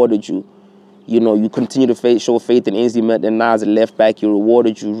rewarded you. You continue to show faith in Ainsley Maitland-Niles at left back. He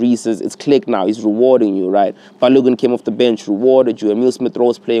rewarded you. Reece, it's click now. He's rewarding you, right? Balogun came off the bench, rewarded you. Emil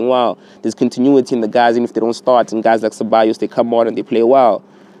Smith-Rowe's playing well. There's continuity in the guys, even if they don't start. And guys like Ceballos, they come on and they play well.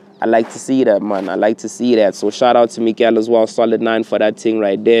 I like to see that, man. I like to see that. So shout out to Mikel as well. Solid 9 for that thing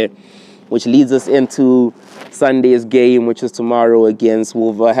right there. Which leads us into Sunday's game, which is tomorrow against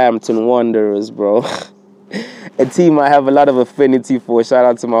Wolverhampton Wanderers, bro. A team I have a lot of affinity for. Shout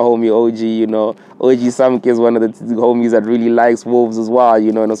out to my homie OG, OG Samke is one of the homies that really likes Wolves as well,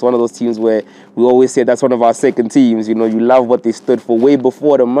 and it's one of those teams where we always say that's one of our second teams, you love what they stood for. Way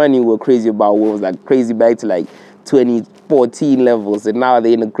before the money, we were crazy about Wolves, like crazy back to like 2014 levels, and now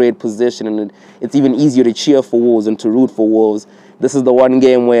they're in a great position, and it's even easier to cheer for Wolves and to root for Wolves. This is the one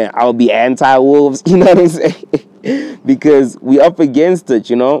game where I'll be anti-Wolves, you know what I'm saying? Because we up against it,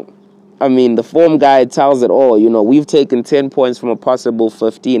 you know? I mean, the form guide tells it all, you know? We've taken 10 points from a possible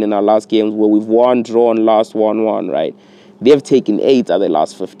 15 in our last games where we've won, drawn, lost, won, right? They've taken 8 out of their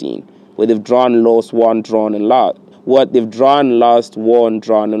last 15, where they've drawn, lost, won, drawn, and lost. They've drawn, lost, won,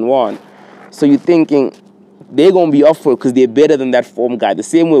 drawn, and won. So you're thinking they're going to be up for it because they're better than that form guide. The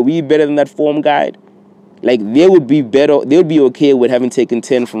same way we're better than that form guide. Like, they would be okay with having taken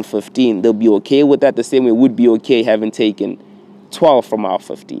 10 from 15. They'll be okay with that the same way we'd be okay having taken 12 from our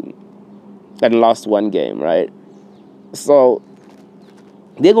 15 and lost one game, right? So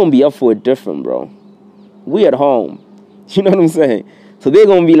they're going to be up for it different, bro. We at home. You know what I'm saying? So they're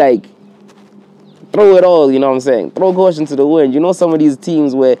going to be like, throw it all, you know what I'm saying? Throw caution to the wind. You know some of these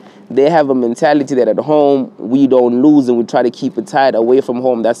teams where they have a mentality that at home we don't lose and we try to keep it tight. Away from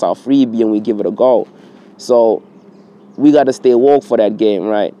home, that's our freebie and we give it a go. So we got to stay woke for that game,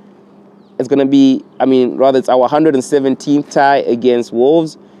 right? It's going to be, it's our 117th tie against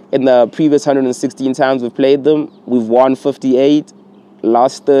Wolves. In the previous 116 times we've played them, we've won 58,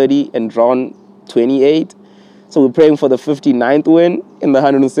 lost 30, and drawn 28. So we're praying for the 59th win in the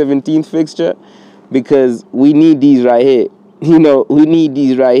 117th fixture because we need these right here. You know, we need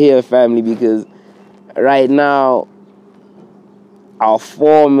these right here, family, because right now our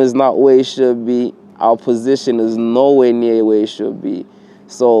form is not where it should be. Our position is nowhere near where it should be.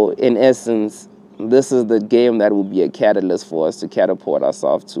 So, in essence, this is the game that will be a catalyst for us to catapult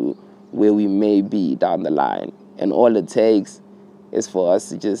ourselves to where we may be down the line. And all it takes is for us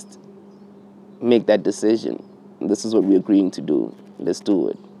to just make that decision. This is what we're agreeing to do. Let's do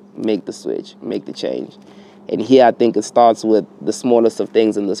it. Make the switch. Make the change. And here I think it starts with the smallest of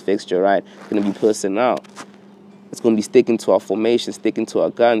things in this fixture, right? It's going to be personnel. It's going to be sticking to our formation, sticking to our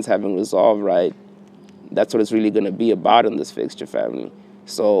guns, having resolve, right? That's what it's really going to be about in this fixture, family.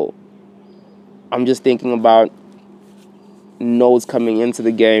 So I'm just thinking about notes coming into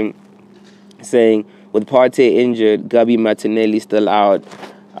the game saying with Partey injured, Gabi Martinelli still out,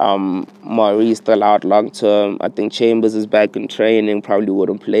 Maurice still out long term. I think Chambers is back in training, probably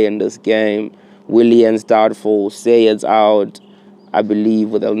wouldn't play in this game. Willian's doubtful, Sayed's out, I believe,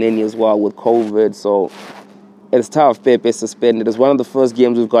 with El Nini as well with COVID. So it's tough. Pepe suspended. It's one of the first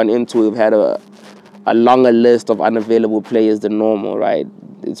games we've gone into. We've had a longer list of unavailable players than normal, right?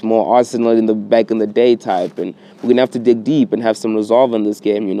 It's more Arsenal in the back in the day type, and we're going to have to dig deep and have some resolve in this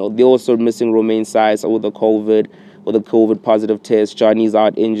game, you know. They're also missing Romain Saiz with a COVID positive test. Johnny's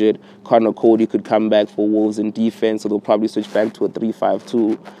out injured. Connor Cody could come back for Wolves in defense, so they'll probably switch back to a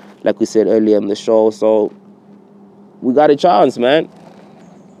 3-5-2, like we said earlier in the show. So we got a chance, man.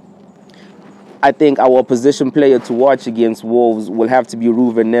 I think our position player to watch against Wolves will have to be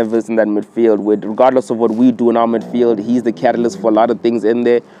Ruben Neves in that midfield. Regardless of what we do in our midfield, he's the catalyst for a lot of things in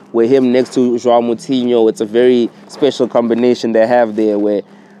there. With him next to Joao Moutinho, it's a very special combination they have there where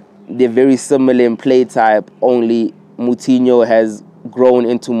they're very similar in play type, only Moutinho has grown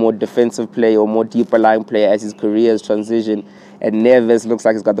into more defensive play or more deeper line player as his career has transitioned. And Neves looks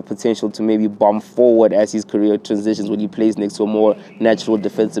like he's got the potential to maybe bomb forward as his career transitions when he plays next to a more natural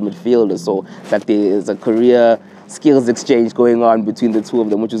defensive midfielder. So it's like there is a career skills exchange going on between the two of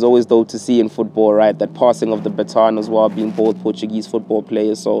them, which is always dope to see in football, right? That passing of the baton as well, being both Portuguese football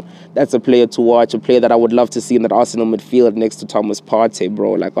players. So that's a player to watch, a player that I would love to see in that Arsenal midfield next to Thomas Partey,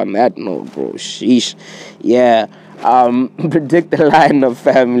 bro. Like on that note, bro, sheesh. Yeah. Predict the lineup,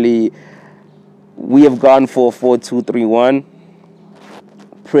 family. We have gone for 4-2-3-1.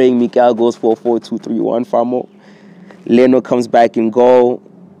 Praying Mikel goes for 4-2-3-1, Famo. Leno comes back in goal.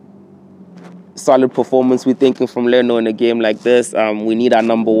 Solid performance, we're thinking, from Leno in a game like this. We need our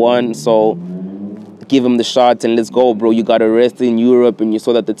number one, so give him the shot and let's go, bro. You got a rest in Europe and you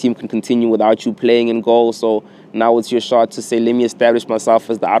saw that the team can continue without you playing in goal. So now it's your shot to say, let me establish myself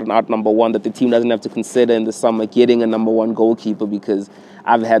as the out-and-out number one that the team doesn't have to consider in the summer getting a number one goalkeeper, because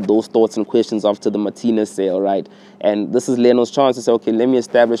I've had those thoughts and questions after the Martinez sale, right? And this is Leno's chance to say, okay, let me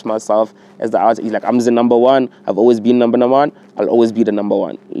establish myself as the out. He's like, I'm the number one. I've always been number one. I'll always be the number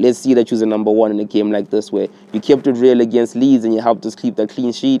one. Let's see that you're the number one in a game like this where you kept it real against Leeds and you helped us keep that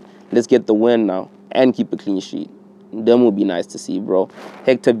clean sheet. Let's get the win now and keep a clean sheet. Them would be nice to see, bro.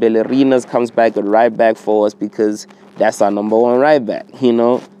 Hector Bellerinas comes back at right back for us because that's our number one right back, you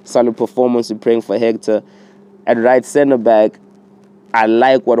know. Solid performance. We're praying for Hector. At right center back, I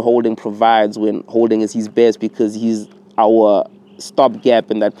like what Holding provides when Holding is his best, because he's our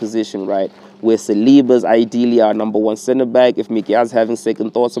stopgap in that position, right? where Saliba's ideally our number one centre-back. If Mikia's having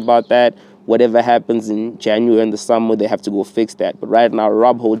second thoughts about that, whatever happens in January and the summer, they have to go fix that. But right now,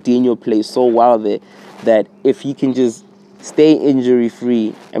 Rob Holdinho plays so well there that if he can just stay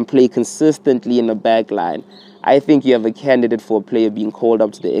injury-free and play consistently in the back line, I think you have a candidate for a player being called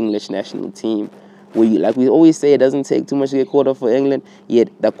up to the English national team. Where you, like we always say, it doesn't take too much to get called up for England, yet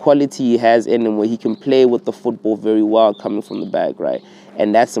the quality he has in him where he can play with the football very well coming from the back, right?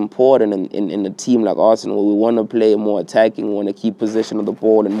 And that's important in a team like Arsenal where we want to play more attacking, we want to keep possession of the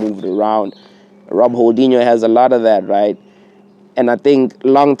ball and move it around. Rob Holdinho has a lot of that, right? And I think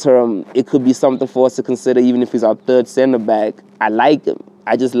long-term, it could be something for us to consider even if he's our third centre-back. I like him.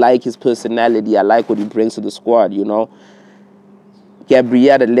 I just like his personality. I like what he brings to the squad, you know?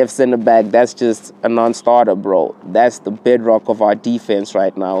 Gabriel, the left centre-back, that's just a non-starter, bro. That's the bedrock of our defense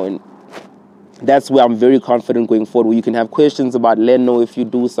right now. And that's where I'm very confident going forward, where you can have questions about Leno if you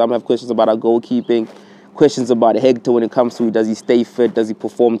do. Some have questions about our goalkeeping, questions about Hector when it comes to does he stay fit, does he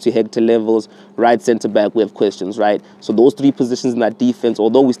perform to Hector levels. Right centre-back, we have questions, right? So those three positions in that defense,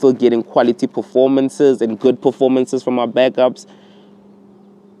 although we're still getting quality performances and good performances from our backups,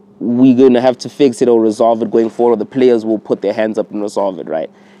 we're going to have to fix it or resolve it going forward. The players will put their hands up and resolve it, right?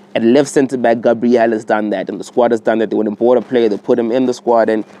 And left centre-back, Gabriel has done that, and the squad has done that. They went and bought a player, they put him in the squad,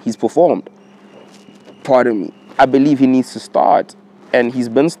 and he's performed. Pardon me. I believe he needs to start, and he's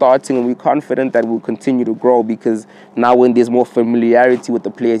been starting, and we're confident that we'll continue to grow because now when there's more familiarity with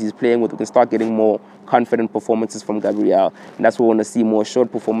the players he's playing with, we can start getting more confident performances from Gabriel. And that's what we want to see, more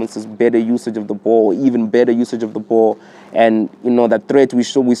short performances, better usage of the ball, even better usage of the ball. And, you know, that threat we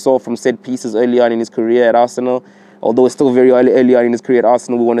saw from set pieces early on in his career at Arsenal, although it's still very early on in his career at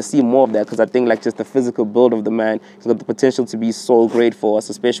Arsenal, we want to see more of that because I think like just the physical build of the man, he's got the potential to be so great for us,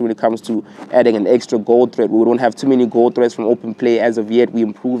 especially when it comes to adding an extra goal threat. We don't have too many goal threats from open play as of yet. We're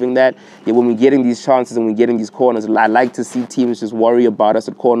improving that. Yet when we're getting these chances and we're getting these corners, I like to see teams just worry about us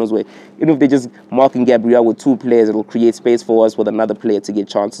at corners where even if they're just marking Gabriel with two players, it'll create space for us with another player to get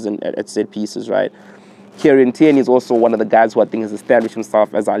chances at set pieces, right? Kieran Tierney is also one of the guys who I think has established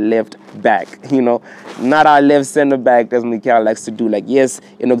himself as our left back, you know, not our left centre back as Mikel likes to do. Like, yes,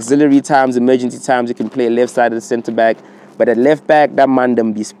 in auxiliary times, emergency times, you can play left side of the centre back, but at left back, that man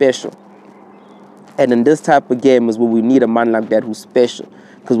them be special. And in this type of game is where we need a man like that who's special.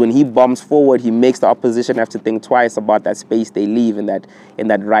 Because when he bombs forward, he makes the opposition have to think twice about that space they leave in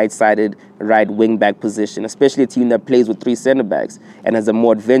that right-sided, right wing-back position, especially a team that plays with three centre-backs and has a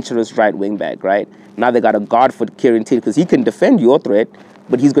more adventurous right wing-back, right? Now they got a guard for Kieran Tierney because he can defend your threat,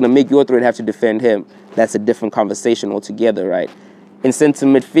 but he's going to make your threat have to defend him. That's a different conversation altogether, right? In centre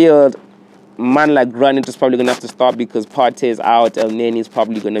midfield, man like Granit is probably going to have to start because Partey is out. El Neni is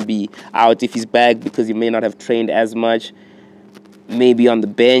probably going to be out if he's back because he may not have trained as much. Maybe on the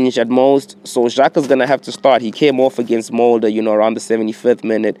bench at most. So Xhaka's going to have to start. He came off against Molde, you know, around the 75th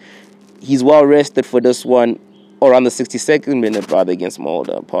minute. He's well rested for this one, or on the 62nd minute, rather, against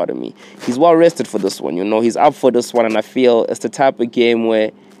Molde, pardon me. He's well rested for this one, you know. He's up for this one, and I feel it's the type of game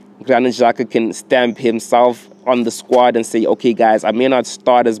where Granit Xhaka can stamp himself on the squad and say, okay, guys, I may not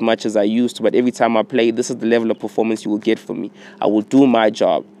start as much as I used to, but every time I play, this is the level of performance you will get from me. I will do my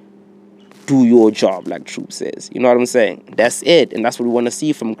job. Do your job, like Troop says. You know what I'm saying? That's it, and that's what we want to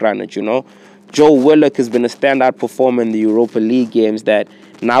see from Granit, you know. Joe Willock has been a standout performer in the Europa League games that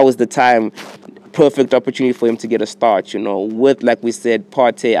now is the time, perfect opportunity for him to get a start, you know, with, like we said,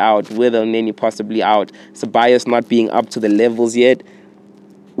 Partey out, with El Neni possibly out, Ceballos not being up to the levels yet.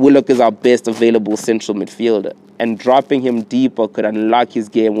 Willock is our best available central midfielder, and dropping him deeper could unlock his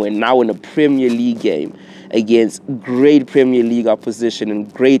game. We're now in a Premier League game against great Premier League opposition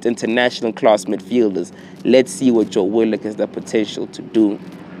and great international class midfielders. Let's see what Joe Willock has the potential to do,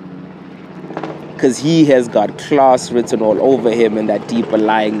 because he has got class written all over him in that deeper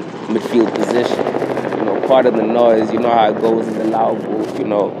lying midfield position. You know, part of the noise, you know how it goes in the loud booth, you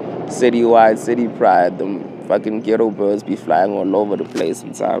know, city-wide, city pride, them fucking ghetto birds be flying all over the place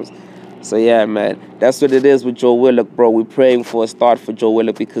sometimes. So yeah, man, that's what it is with Joe Willock, bro. We're praying for a start for Joe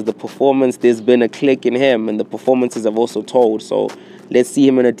Willock because the performance, there's been a click in him, and the performances have also told. So let's see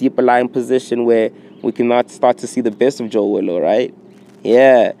him in a deeper lying position where we cannot start to see the best of Joe Willock, right?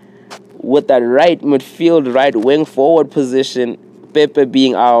 Yeah. With that right midfield, right wing forward position, Pepe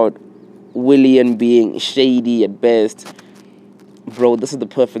being out, Willian being shady at best, bro, this is the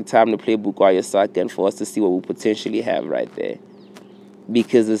perfect time to play Bukayo Saka and for us to see what we potentially have right there.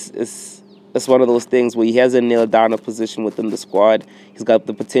 Because it's one of those things where he hasn't nailed down a position within the squad. He's got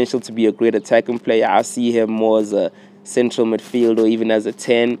the potential to be a great attacking player. I see him more as a central midfielder or even as a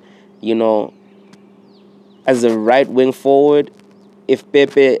 10, you know, as a right wing forward. if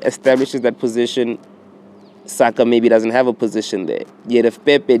Pepe establishes that position, Saka maybe doesn't have a position there. Yet if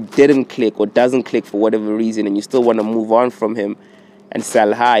Pepe didn't click or doesn't click for whatever reason and you still want to move on from him and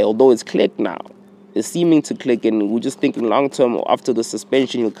sell high, although it's clicked now, it's seeming to click, and we're just thinking long-term after the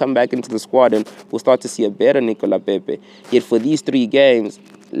suspension, he'll come back into the squad and we'll start to see a better Nicola Pepe. Yet for these 3 games,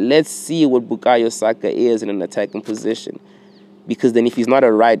 let's see what Bukayo Saka is in an attacking position. Because then if he's not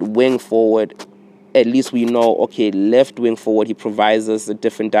a right wing forward, at least we know, okay, left wing forward, he provides us a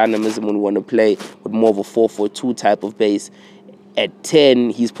different dynamism when we want to play with more of a 4-4-2 type of base. At 10,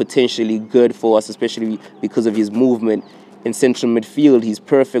 he's potentially good for us, especially because of his movement. In central midfield, he's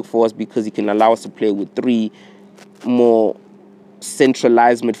perfect for us because he can allow us to play with 3 more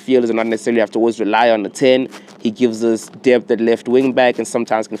centralized midfielders and not necessarily have to always rely on the 10. He gives us depth at left wing back and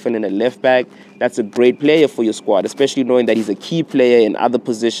sometimes can fill in at left back. That's a great player for your squad, especially knowing that he's a key player in other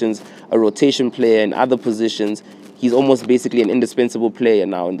positions, a rotation player in other positions. He's almost basically an indispensable player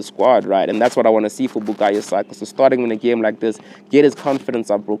now in the squad, right? And that's what I want to see for Bukayo Saka. So starting in a game like this, get his confidence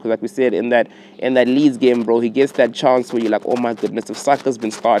up, bro. Because like we said, in that Leeds game, bro, he gets that chance where you're like, oh my goodness, if Saka's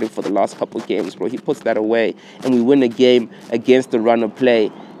been starting for the last couple of games, bro, he puts that away. And we win a game against the run of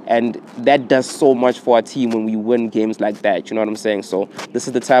play. And that does so much for our team when we win games like that. You know what I'm saying? So this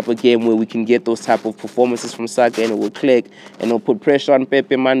is the type of game where we can get those type of performances from Saka and it will click. And it'll put pressure on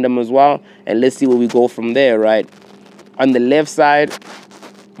Pepe Mandem as well. And let's see where we go from there, right? On the left side,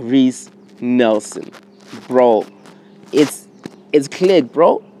 Reiss Nelson. Bro, it's clicked,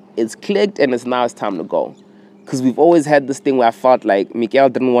 bro. It's clicked, and it's time to go. Because we've always had this thing where I felt like Mikel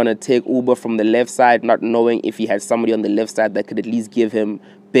didn't want to take Uber from the left side, not knowing if he had somebody on the left side that could at least give him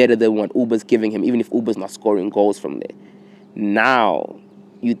better than what Uber's giving him, even if Uber's not scoring goals from there. Now,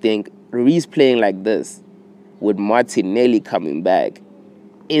 you think Reiss playing like this, with Martinelli coming back,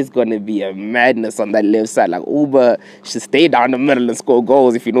 it's going to be a madness on that left side. Like, Uber should stay down the middle and score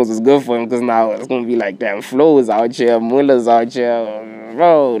goals if he knows it's good for him, because now it's going to be like, damn, Flo's out here, Muller's out here.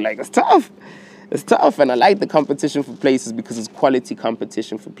 Bro, like, it's tough. It's tough, and I like the competition for places because it's quality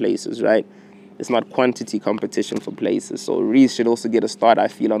competition for places, right? It's not quantity competition for places. So Reiss should also get a start, I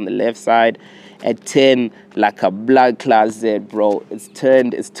feel, on the left side. At 10, like a blood clot Z, bro. It's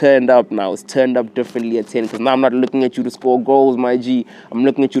turned up now. It's turned up differently at 10. Because now I'm not looking at you to score goals, my G. I'm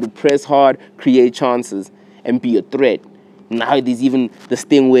looking at you to press hard, create chances, and be a threat. Now there's even this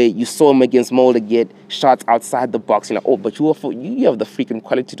thing where you saw him against Molde get shots outside the box. You're like, oh, but you have the freaking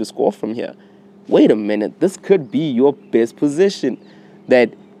quality to score from here. Wait a minute. This could be your best position.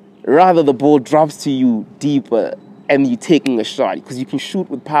 That rather the ball drops to you deeper and you're taking a shot, because you can shoot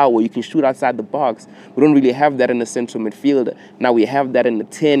with power, you can shoot outside the box. We don't really have that in the central midfielder. Now we have that in the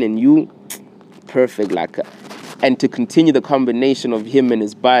 10, and you, perfect, like. And to continue the combination of him and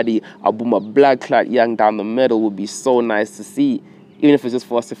his body, Abuma blood clot young down the middle would be so nice to see, even if it's just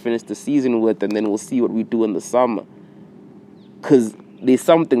for us to finish the season with, and then we'll see what we do in the summer. Because there's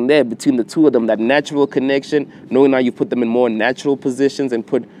something there between the two of them, that natural connection, knowing how you put them in more natural positions and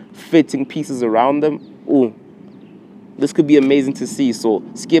put fitting pieces around them. Ooh, this could be amazing to see. So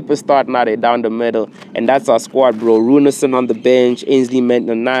Skipper starting out there down the middle, and that's our squad, bro. Runarsson on the bench, Ainsley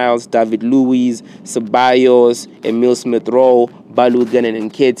Maitland-Niles, David Luiz, Ceballos, Emil Smith-Rowe, Balogun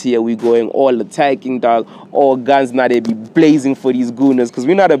and Nketiah. We going all attacking, dog. All guns now, they be blazing for these gooners, because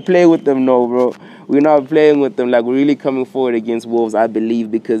we're not to play with them, no, bro. We're not playing with them. Like, we're really coming forward against Wolves, I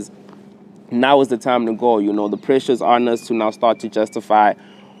believe, because now is the time to go. You know, the pressure's on us to now start to justify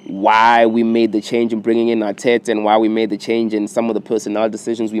why we made the change in bringing in Arteta, and why we made the change in some of the personnel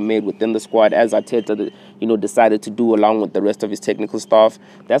decisions we made within the squad as Arteta, you know, decided to do along with the rest of his technical staff.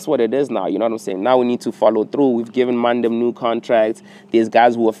 That's what it is now, you know what I'm saying? Now we need to follow through. We've given Mandem new contracts. There's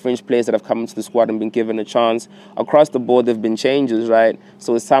guys who are French players that have come into the squad and been given a chance. Across the board, there have been changes, right?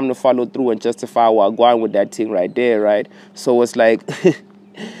 So it's time to follow through and justify what going with that thing right there, right? So it's like...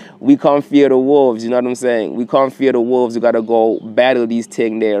 we can't fear the Wolves, you know what I'm saying? We can't fear the Wolves. We got to go battle these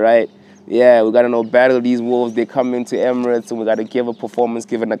thing there, right? Yeah, we got to battle these Wolves. They come into Emirates, and we got to give a performance,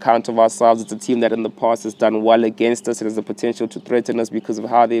 give an account of ourselves. It's a team that in the past has done well against us. It has the potential to threaten us because of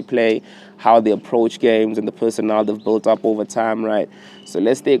how they play, how they approach games, and the personnel they've built up over time, right? So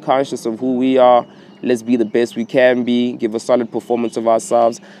let's stay conscious of who we are. Let's be the best we can be, give a solid performance of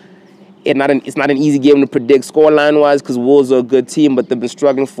ourselves. It's not an easy game to predict scoreline-wise, because Wolves are a good team, but they've been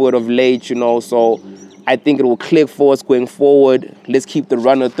struggling for it of late, you know. So I think it will click for us going forward. Let's keep the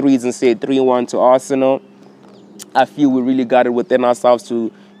run of threes and say 3-1 to Arsenal. I feel we really got it within ourselves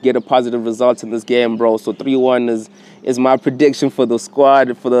to, get a positive result in this game, bro. So 3-1 is my prediction for the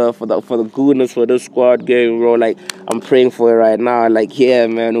squad, for the Gooners, for this squad game, bro. Like, I'm praying for it right now. Like, yeah,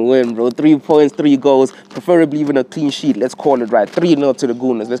 man, win, bro. 3 points, 3 goals, preferably even a clean sheet. Let's call it right. 3-0 to the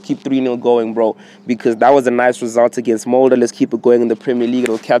Gooners. Let's keep 3-0 going, bro, because that was a nice result against Molde. Let's keep it going in the Premier League.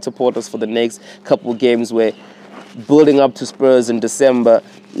 It'll catapult us for the next couple of games where building up to Spurs in December.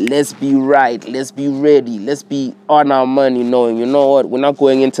 Let's be right. Let's be ready. Let's be on our money, knowing, you know what, we're not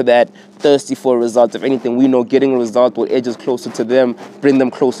going into that thirsty for results. If anything, we know getting a result will edge us closer to them, bring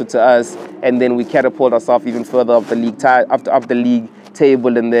them closer to us, and then we catapult ourselves even further up the league up the league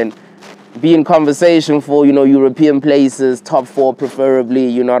table, and then be in conversation for, you know, European places, top 4 preferably.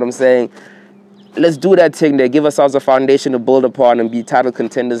 You know what I'm saying? Let's do that thing there. Give ourselves a foundation to build upon and be title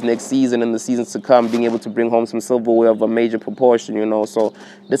contenders next season and the seasons to come, being able to bring home some silverware of a major proportion, you know. So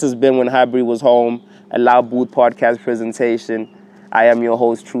this has been When Highbury Was Home, a Loud Booth podcast presentation. I am your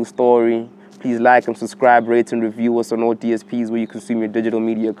host, True Story. Please like and subscribe, rate and review us on all DSPs where you consume your digital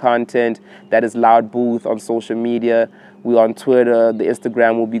media content. That is Loud Booth on social media. We're on Twitter. The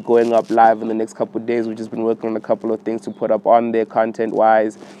Instagram will be going up live in the next couple of days. We've just been working on a couple of things to put up on there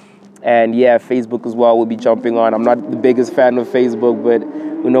content-wise. And yeah, Facebook as well, we'll be jumping on. I'm not the biggest fan of Facebook, but,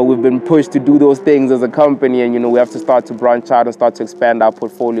 you know, we've been pushed to do those things as a company, and, you know, we have to start to branch out and start to expand our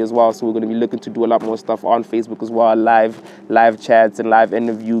portfolio as well. So we're going to be looking to do a lot more stuff on Facebook as well, live chats and live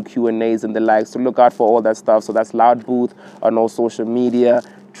interview Q&As and the like. So look out for all that stuff. So that's Loud Booth on all social media.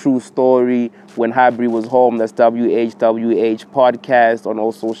 True Story, When Highbury Was Home, that's WHWH podcast on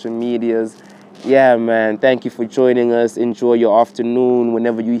all social medias. Yeah, man, thank you for joining us. Enjoy your afternoon.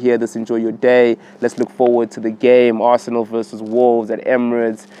 Whenever you hear this, enjoy your day. Let's look forward to the game, Arsenal versus Wolves at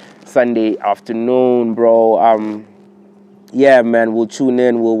Emirates, Sunday afternoon, bro. Yeah, man, we'll tune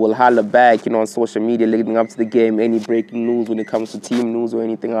in. We'll holler back, you know, on social media leading up to the game. Any breaking news when it comes to team news or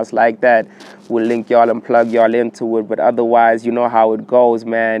anything else like that, we'll link y'all and plug y'all into it. But otherwise, you know how it goes,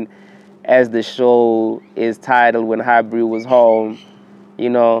 man. As the show is titled When Highbury Was Home, you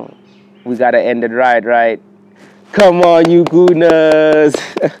know, we got to end it right? Come on, you Gooners.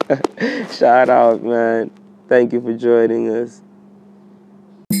 Shout out, man. Thank you for joining us.